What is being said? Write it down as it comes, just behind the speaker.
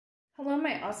Hello,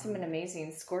 my awesome and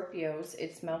amazing Scorpios.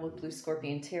 It's Mel with Blue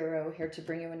Scorpion Tarot, here to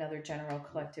bring you another general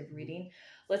collective reading.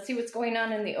 Let's see what's going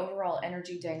on in the overall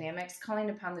energy dynamics, calling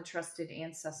upon the trusted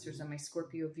ancestors of my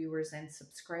Scorpio viewers and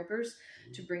subscribers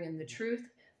to bring in the truth,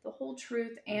 the whole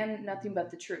truth, and nothing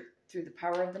but the truth through the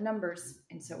power of the numbers.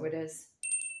 And so it is.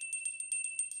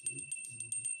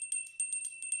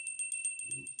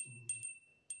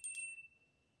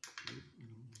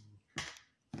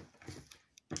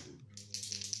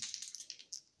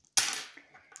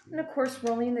 And of course,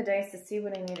 rolling the dice to see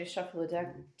what I need to shuffle the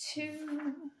deck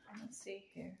to. Let's see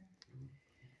here.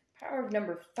 Power of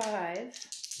number 5.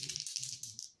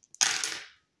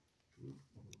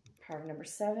 Power of number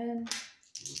 7.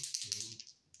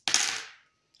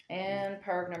 And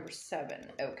power of number 7.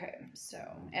 Okay, so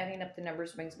adding up the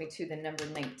numbers brings me to the number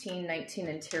 19. 19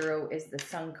 in tarot is the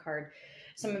Sun card.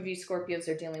 Some of you Scorpios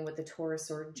are dealing with a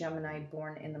Taurus or a Gemini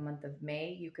born in the month of May.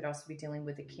 You could also be dealing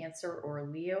with a Cancer or a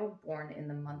Leo born in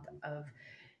the month of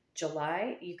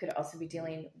July. You could also be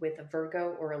dealing with a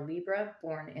Virgo or a Libra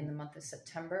born in the month of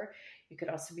September. You could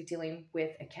also be dealing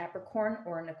with a Capricorn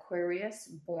or an Aquarius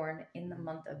born in the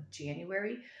month of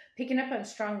January. Picking up on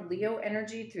strong Leo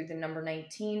energy through the number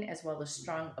 19, as well as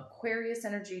strong Aquarius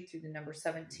energy through the number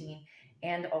 17,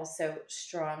 and also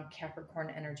strong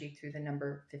Capricorn energy through the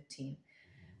number 15.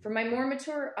 For my more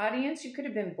mature audience, you could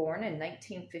have been born in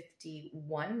 1951,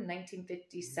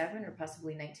 1957, or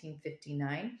possibly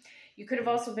 1959. You could have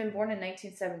also been born in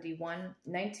 1971,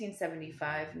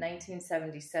 1975,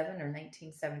 1977, or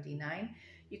 1979.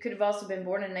 You could have also been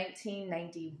born in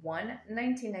 1991,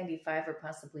 1995, or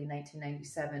possibly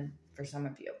 1997 for some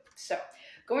of you. So,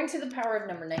 going to the power of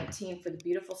number 19 for the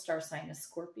beautiful star sign of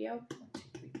Scorpio.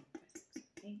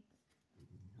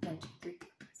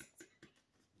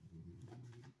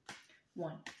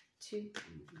 1, 2,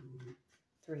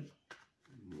 3, 4,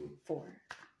 5, 6, 7, 8. 1, 2, 3, 4,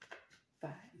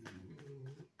 5,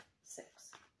 6,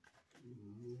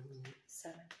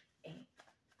 7, 8,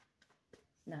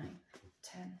 9,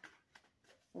 10,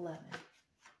 11,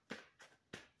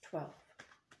 12,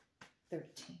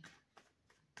 13,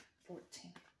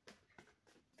 14,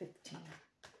 15,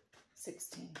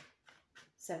 16,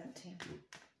 17,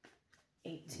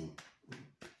 18,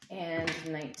 and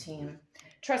 19.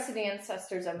 Trusted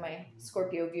ancestors of my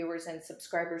Scorpio viewers and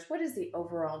subscribers, what is the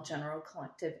overall general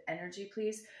collective energy,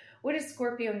 please? What does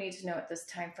Scorpio need to know at this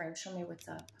time frame? Show me what's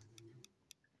up.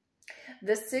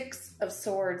 The 6 of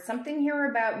Swords, something here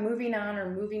about moving on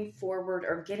or moving forward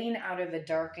or getting out of a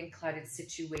dark and clouded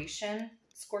situation,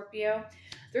 Scorpio.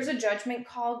 There's a judgment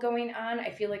call going on. I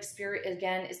feel like Spirit,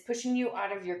 again, is pushing you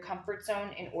out of your comfort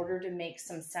zone in order to make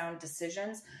some sound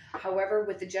decisions. However,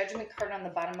 with the Judgment card on the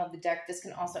bottom of the deck, this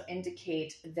can also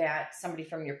indicate that somebody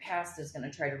from your past is going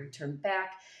to try to return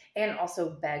back and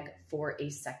also beg for a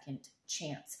second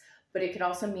chance. But it could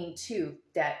also mean, too,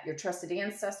 that your trusted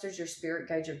ancestors, your spirit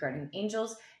guides, your guardian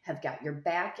angels have got your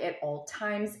back at all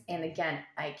times. And again,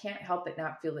 I can't help but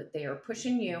not feel that they are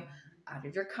pushing you out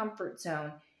of your comfort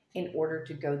zone in order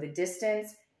to go the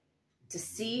distance, to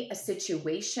see a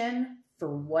situation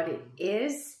for what it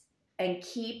is, and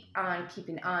keep on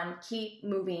keeping on, keep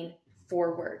moving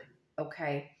forward,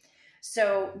 okay?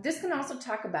 So this can also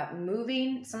talk about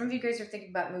moving. Some of you guys are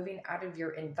thinking about moving out of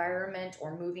your environment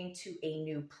or moving to a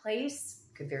new place.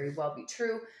 Could very well be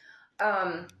true.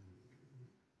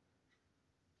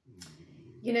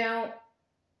 You know,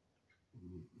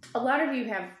 a lot of you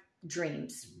have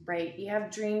dreams, right? You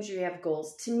have dreams, you have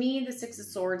goals. To me, the 6 of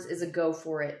Swords is a go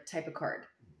for it type of card,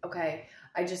 okay?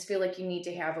 I just feel like you need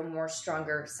to have a more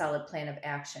stronger, solid plan of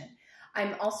action.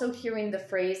 I'm also hearing the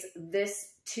phrase,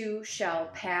 this too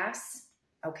shall pass,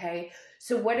 okay?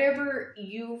 So whatever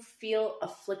you feel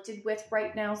afflicted with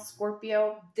right now,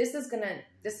 Scorpio, this is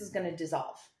gonna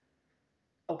dissolve,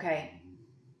 okay?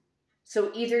 So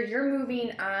either you're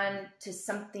moving on to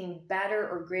something better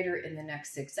or greater in the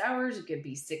next 6 hours. It could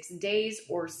be 6 days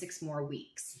or 6 more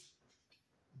weeks.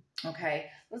 Okay,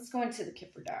 let's go into the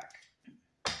Kipper deck.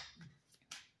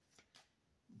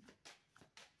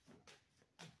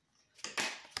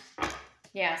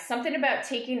 Yeah, something about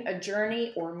taking a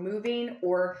journey or moving,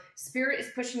 or Spirit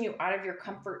is pushing you out of your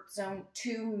comfort zone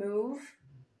to move,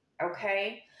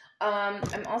 okay?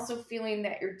 I'm also feeling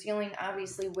that you're dealing,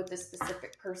 obviously, with a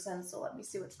specific person, so let me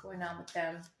see what's going on with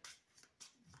them.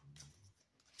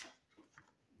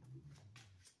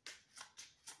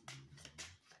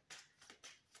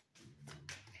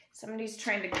 Somebody's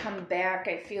trying to come back,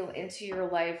 I feel, into your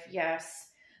life. Yes,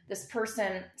 this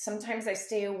person, sometimes I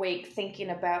stay awake thinking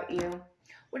about you.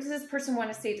 What does this person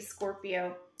want to say to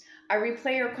Scorpio? I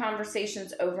replay our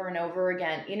conversations over and over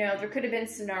again. You know, there could have been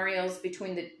scenarios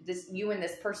between you and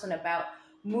this person about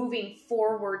moving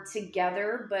forward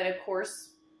together. But of course,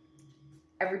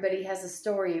 everybody has a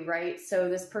story, right? So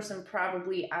this person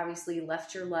probably obviously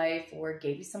left your life or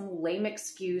gave you some lame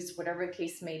excuse, whatever the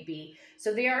case may be.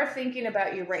 So they are thinking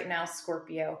about you right now,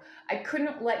 Scorpio. I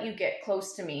couldn't let you get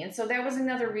close to me. And so that was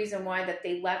another reason why that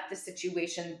they left the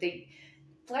situation. They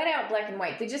flat out black and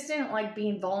white. They just didn't like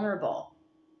being vulnerable.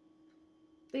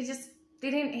 They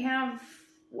didn't have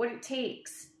what it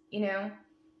takes, you know,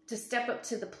 to step up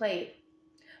to the plate.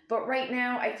 But right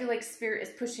now, I feel like Spirit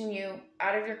is pushing you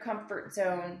out of your comfort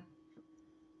zone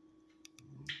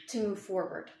to move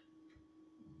forward.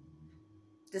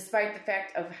 Despite the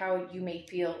fact of how you may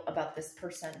feel about this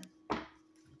person.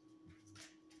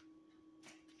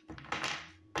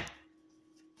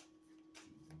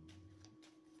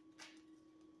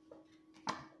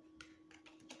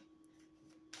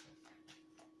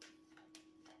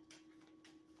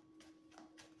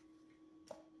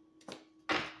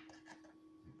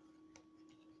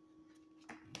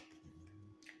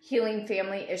 Healing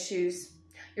family issues.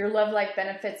 Your love life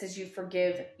benefits as you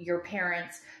forgive your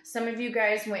parents. Some of you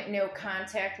guys went no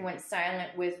contact, went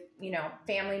silent with, you know,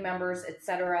 family members,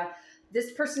 etc.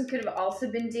 This person could have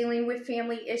also been dealing with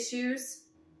family issues.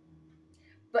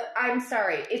 But I'm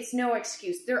sorry, it's no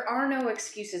excuse. There are no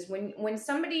excuses. When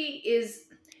somebody is,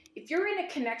 if you're in a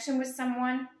connection with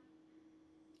someone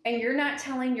and you're not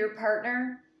telling your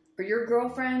partner or your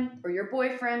girlfriend or your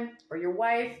boyfriend or your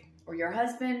wife or your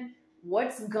husband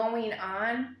what's going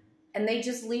on, and they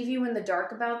just leave you in the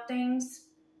dark about things,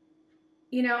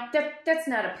 you know, that's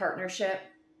not a partnership.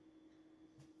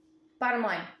 Bottom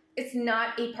line, it's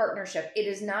not a partnership. It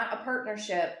is not a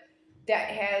partnership that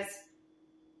has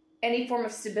any form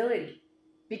of stability.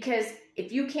 Because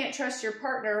if you can't trust your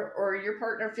partner or your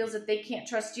partner feels that they can't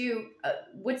trust you,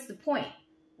 what's the point?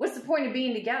 What's the point of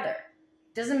being together?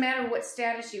 Doesn't matter what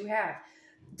status you have.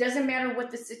 Doesn't matter what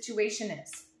the situation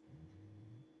is.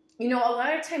 You know, a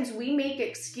lot of times we make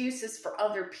excuses for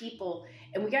other people,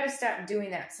 and we got to stop doing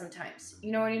that sometimes.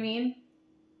 You know what I mean?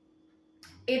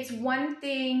 It's one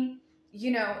thing,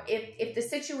 you know, if the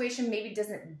situation maybe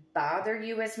doesn't bother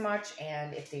you as much,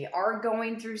 and if they are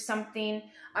going through something,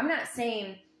 I'm not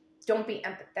saying don't be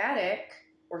empathetic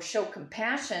or show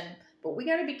compassion, but we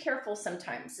got to be careful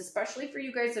sometimes, especially for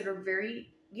you guys that are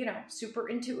very, you know, super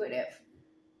intuitive.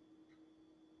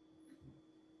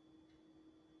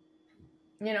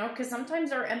 You know, because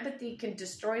sometimes our empathy can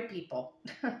destroy people,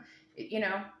 you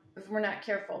know, if we're not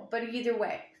careful. But either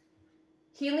way,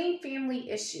 healing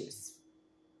family issues.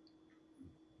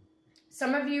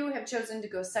 Some of you have chosen to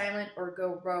go silent or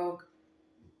go rogue,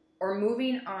 or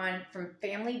moving on from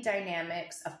family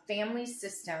dynamics, a family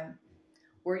system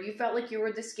where you felt like you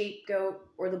were the scapegoat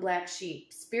or the black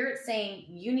sheep. Spirit saying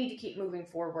you need to keep moving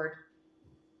forward.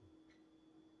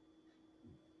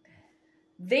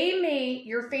 They may,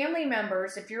 your family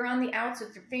members, if you're on the outs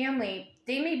with your family,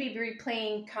 they may be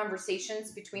replaying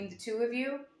conversations between the two of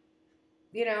you.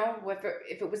 You know, if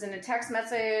it was in a text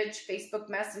message, Facebook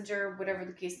Messenger, whatever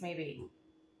the case may be.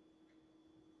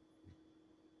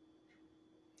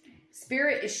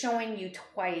 Spirit is showing you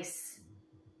twice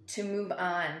to move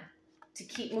on, to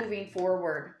keep moving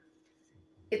forward.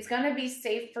 It's going to be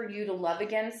safe for you to love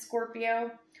again,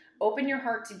 Scorpio. Open your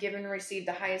heart to give and receive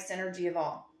the highest energy of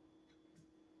all.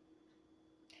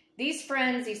 These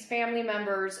friends, these family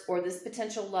members, or this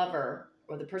potential lover,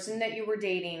 or the person that you were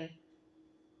dating,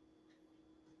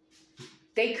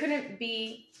 they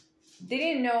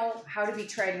didn't know how to be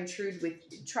tried and true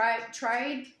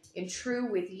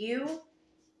with you.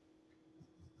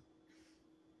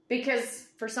 Because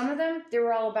for some of them, they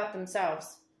were all about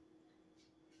themselves.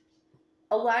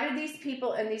 A lot of these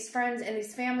people and these friends and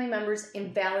these family members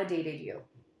invalidated you.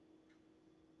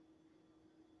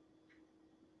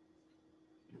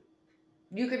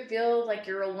 You could feel like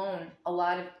you're alone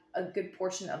a good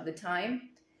portion of the time,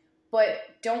 but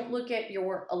don't look at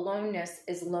your aloneness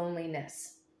as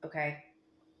loneliness, okay?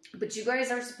 But you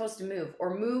guys are supposed to move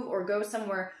or go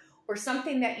somewhere, or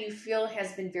something that you feel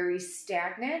has been very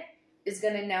stagnant is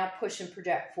going to now push and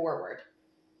project forward,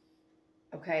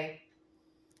 okay?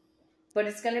 But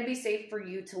it's going to be safe for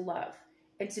you to love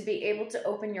and to be able to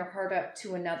open your heart up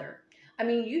to another. I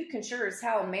mean, you can sure as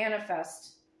hell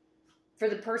manifest for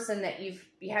the person that you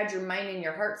had your mind and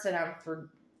your heart set on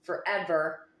for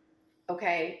forever,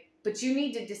 okay? But you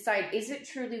need to decide, is it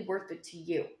truly worth it to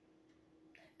you?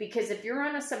 Because if you're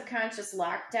on a subconscious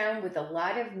lockdown with a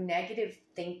lot of negative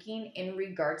thinking in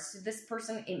regards to this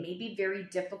person, it may be very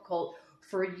difficult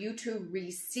for you to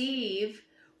receive,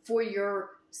 for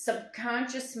your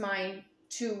subconscious mind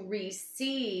to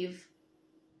receive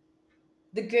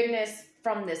the goodness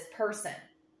from this person.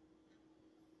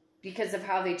 because of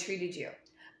how they treated you.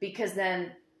 Because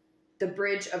then the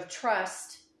bridge of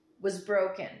trust was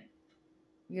broken.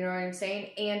 You know what I'm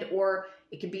saying? And or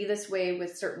it could be this way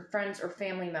with certain friends or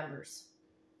family members.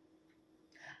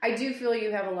 I do feel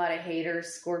you have a lot of haters,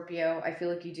 Scorpio. I feel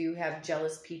like you do have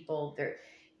jealous people. They're,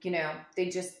 you know, they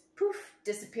just poof,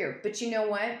 disappear. But you know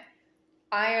what?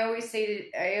 I always say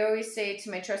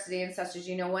to my trusted ancestors,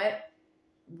 you know what?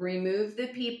 Remove the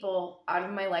people out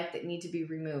of my life that need to be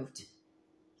removed.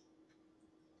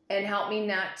 And help me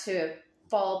not to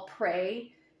fall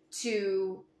prey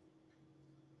to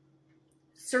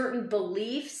certain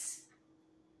beliefs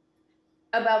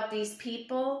about these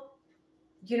people.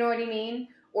 You know what I mean?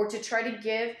 Or to try to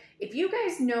give, if you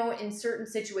guys know in certain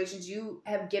situations you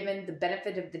have given the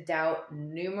benefit of the doubt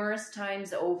numerous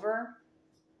times over,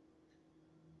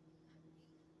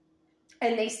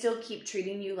 and they still keep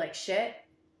treating you like shit,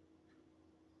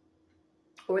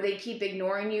 or they keep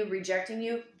ignoring you, rejecting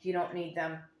you, you don't need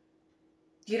them.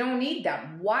 You don't need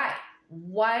them. Why?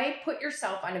 Why put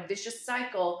yourself on a vicious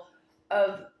cycle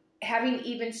of having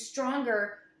even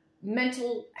stronger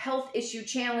mental health issue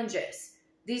challenges?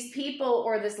 These people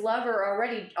or this lover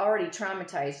already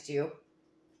traumatized you.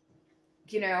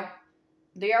 You know,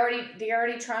 they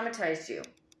already traumatized you.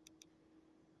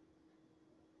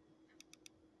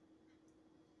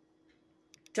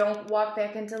 Don't walk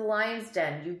back into the lion's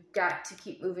den. You've got to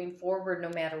keep moving forward no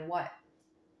matter what.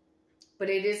 But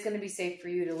it is going to be safe for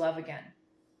you to love again.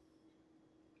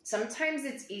 Sometimes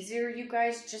it's easier, you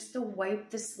guys, just to wipe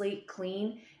the slate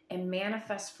clean and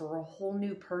manifest for a whole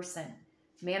new person.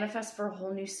 Manifest for a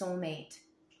whole new soulmate.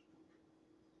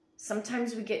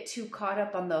 Sometimes we get too caught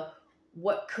up on the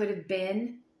what could have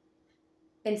been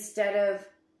instead of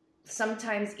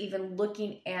sometimes even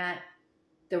looking at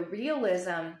the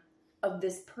realism of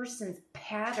this person's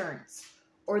patterns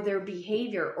or their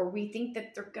behavior, or we think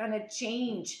that they're gonna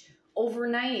change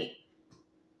overnight.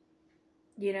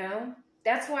 You know?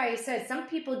 That's why I said some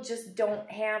people just don't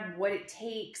have what it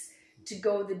takes to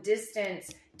go the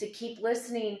distance, to keep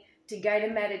listening to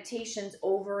guided meditations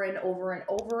over and over and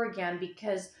over again,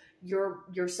 because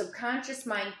your subconscious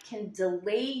mind can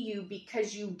delay you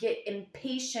because you get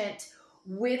impatient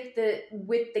with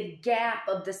the gap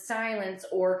of the silence,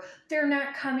 or they're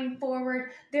not coming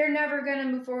forward, they're never going to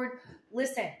move forward.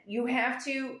 Listen, you have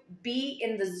to be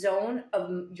in the zone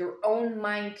of your own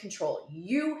mind control.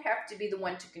 You have to be the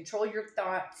one to control your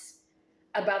thoughts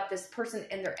about this person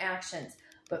and their actions.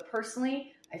 But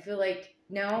personally, I feel like,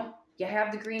 no, you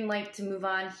have the green light to move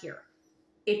on here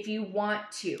if you want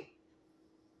to.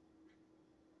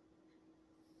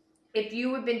 If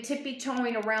you have been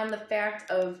tippy-toeing around the fact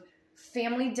of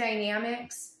family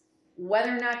dynamics,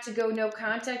 whether or not to go no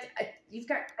contact, you've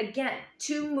got, again,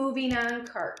 2 moving on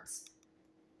cards.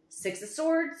 6 of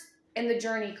Swords and the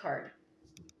Journey card.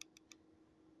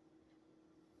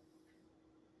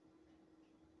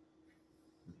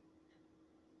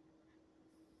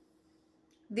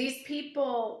 These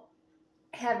people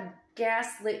have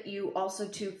gaslit you also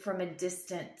too from a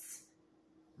distance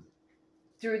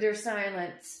through their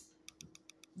silence.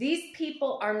 These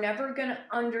people are never going to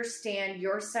understand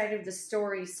your side of the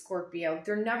story, Scorpio.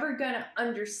 They're never going to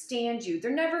understand you.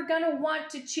 They're never going to want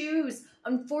to choose,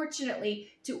 unfortunately,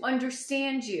 to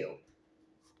understand you.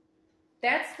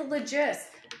 That's the legit.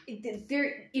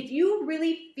 If you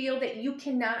really feel that you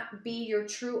cannot be your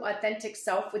true, authentic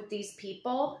self with these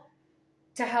people,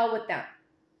 to hell with them.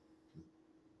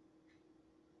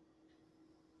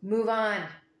 Move on.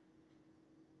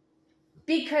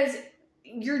 Because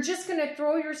you're just going to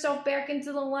throw yourself back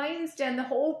into the lion's den,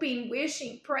 hoping,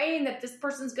 wishing, praying that this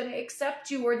person's going to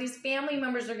accept you, or these family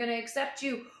members are going to accept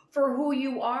you for who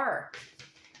you are.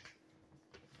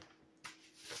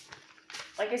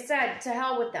 Like I said, to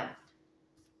hell with them.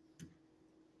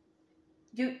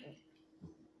 You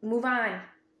move on.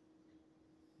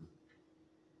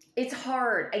 It's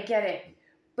hard. I get it.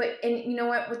 But, and you know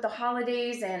what, with the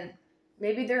holidays, and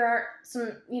maybe there are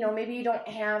some, you know, maybe you don't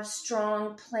have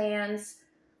strong plans,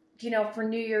 you know, for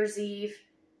New Year's Eve.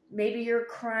 Maybe you're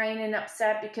crying and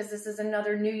upset because this is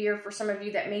another new year for some of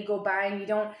you that may go by and you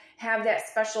don't have that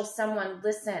special someone.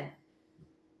 Listen,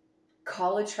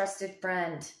 call a trusted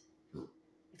friend.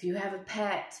 If you have a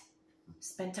pet,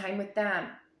 spend time with them.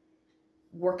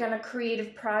 Work on a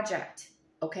creative project,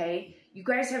 okay? You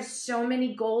guys have so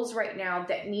many goals right now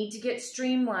that need to get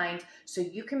streamlined so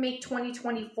you can make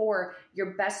 2024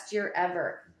 your best year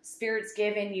ever. Spirit's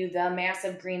giving you the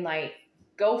massive green light.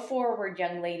 Go forward,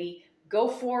 young lady. Go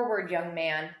forward, young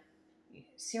man.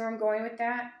 See where I'm going with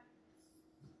that?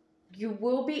 You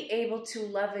will be able to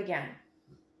love again.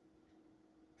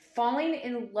 Falling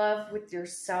in love with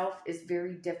yourself is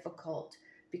very difficult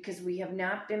because we have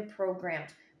not been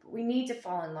programmed. But we need to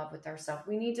fall in love with ourselves.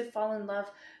 We need to fall in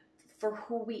love for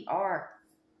who we are,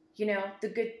 you know, the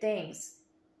good things.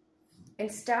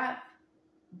 And stop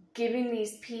giving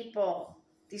these people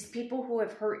who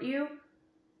have hurt you,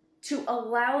 to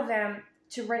allow them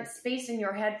to rent space in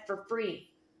your head for free.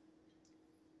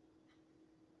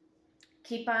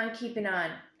 Keep on keeping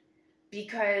on,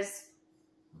 because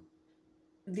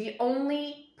the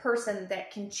only person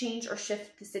that can change or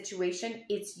shift the situation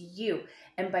is you.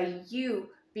 And by you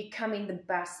becoming the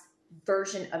best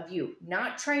version of you,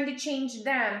 not trying to change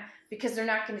them, because they're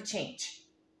not going to change.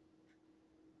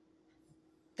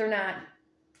 They're not.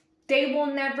 They will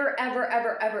never, ever,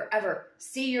 ever, ever, ever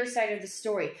see your side of the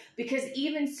story. Because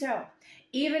even so,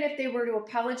 even if they were to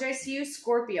apologize to you,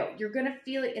 Scorpio, you're going to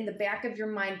feel it in the back of your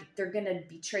mind that they're going to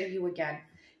betray you again.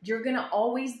 You're going to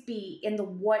always be in the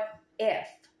what if.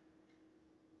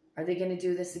 Are they going to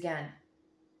do this again?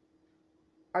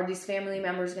 Are these family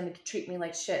members going to treat me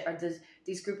like shit? Are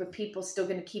these group of people still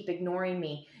going to keep ignoring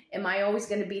me? Am I always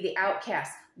going to be the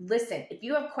outcast? Listen, if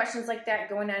you have questions like that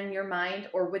going on in your mind,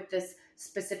 or with this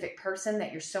specific person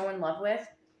that you're so in love with,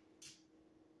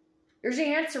 there's your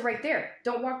answer right there.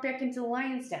 Don't walk back into the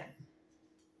lion's den.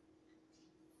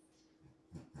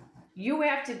 You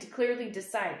have to clearly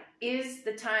decide, is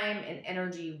the time and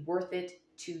energy worth it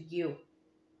to you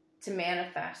to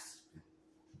manifest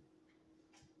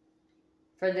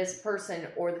for this person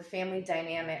or the family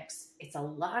dynamics? It's a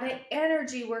lot of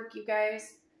energy work, you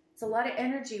guys. It's a lot of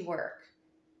energy work.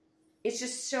 It's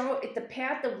just so, the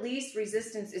path of least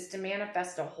resistance is to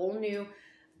manifest a whole new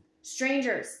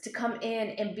strangers to come in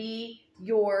and be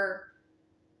your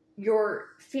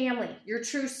family, your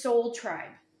true soul tribe.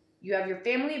 You have your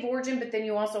family of origin, but then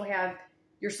you also have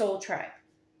your soul tribe.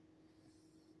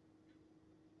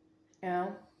 You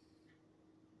know?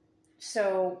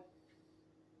 So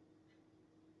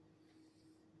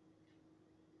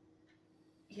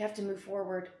you have to move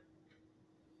forward.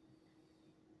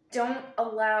 Don't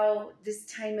allow this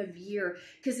time of year,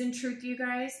 because in truth, you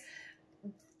guys,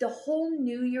 the whole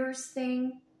New Year's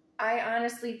thing, I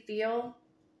honestly feel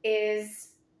is,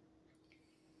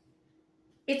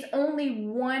 it's only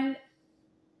one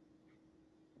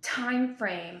time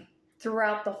frame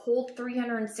throughout the whole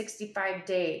 365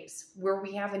 days where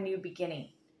we have a new beginning.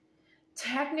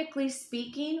 Technically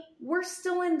speaking, we're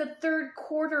still in the third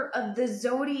quarter of the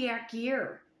zodiac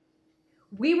year.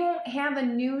 We won't have a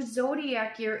new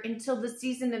zodiac year until the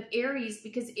season of Aries,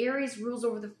 because Aries rules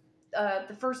over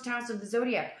the first house of the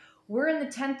zodiac. We're in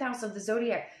the 10th house of the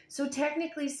zodiac. So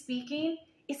technically speaking,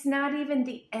 it's not even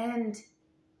the end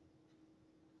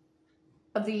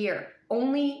of the year.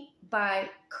 Only by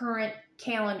current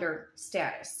calendar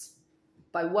status.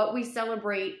 By what we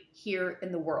celebrate here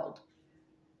in the world.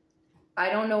 I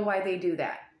don't know why they do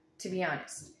that, to be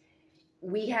honest.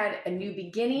 We had a new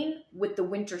beginning with the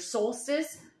winter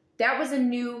solstice. That was a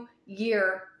new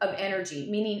year of energy,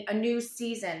 meaning a new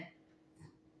season.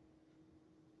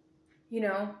 You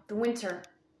know, the winter.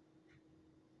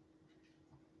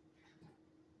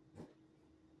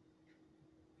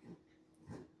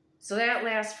 So that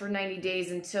lasts for 90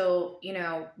 days until, you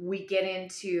know, we get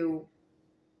into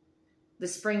the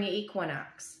spring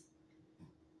equinox.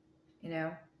 You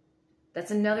know,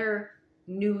 that's another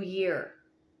new year.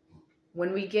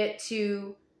 When we get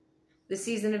to the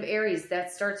season of Aries,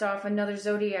 that starts off another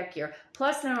zodiac year.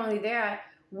 Plus, not only that,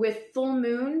 with full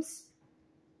moons,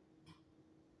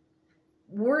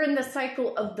 we're in the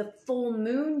cycle of the full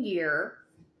moon year,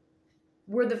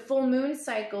 where the full moon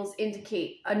cycles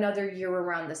indicate another year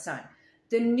around the sun.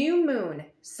 The new moon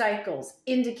cycles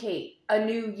indicate a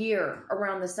new year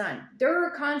around the sun. There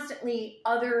are constantly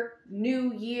other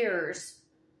new years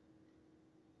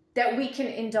that we can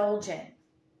indulge in.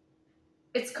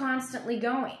 It's constantly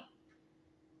going.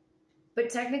 But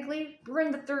technically, we're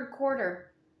in the third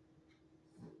quarter.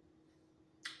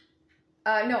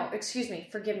 No, excuse me.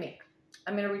 Forgive me.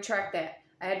 I'm going to retract that.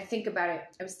 I had to think about it.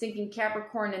 I was thinking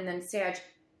Capricorn and then Sag.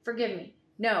 Forgive me.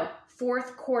 No,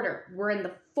 fourth quarter. We're in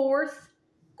the fourth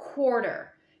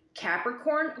quarter.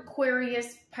 Capricorn,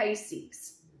 Aquarius,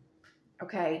 Pisces.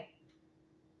 Okay?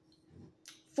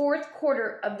 Fourth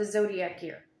quarter of the zodiac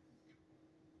year.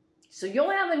 So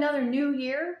you'll have another new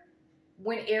year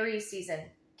when Aries season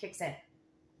kicks in.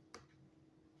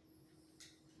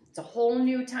 It's a whole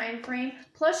new time frame.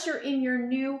 Plus you're in your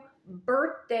new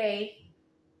birthday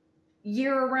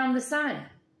year around the sun.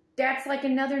 That's like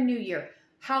another new year.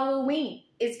 Halloween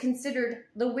is considered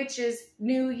the witch's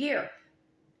new year.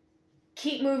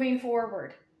 Keep moving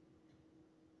forward.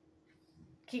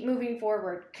 Keep moving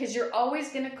forward, because you're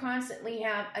always going to constantly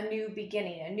have a new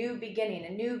beginning, a new beginning,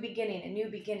 a new beginning, a new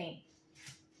beginning.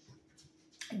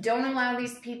 Don't allow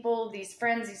these people, these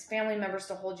friends, these family members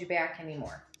to hold you back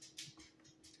anymore.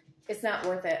 It's not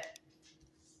worth it.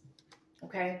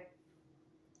 Okay?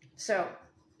 So,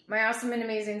 my awesome and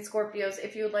amazing Scorpios,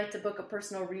 if you would like to book a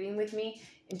personal reading with me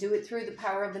and do it through the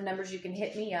power of the numbers, you can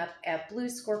hit me up at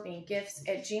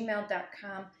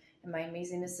bluescorpiongifts@gmail.com, and my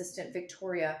amazing assistant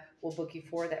Victoria will book you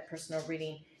for that personal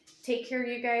reading. Take care,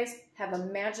 you guys. Have a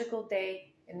magical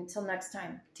day, and until next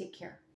time, take care.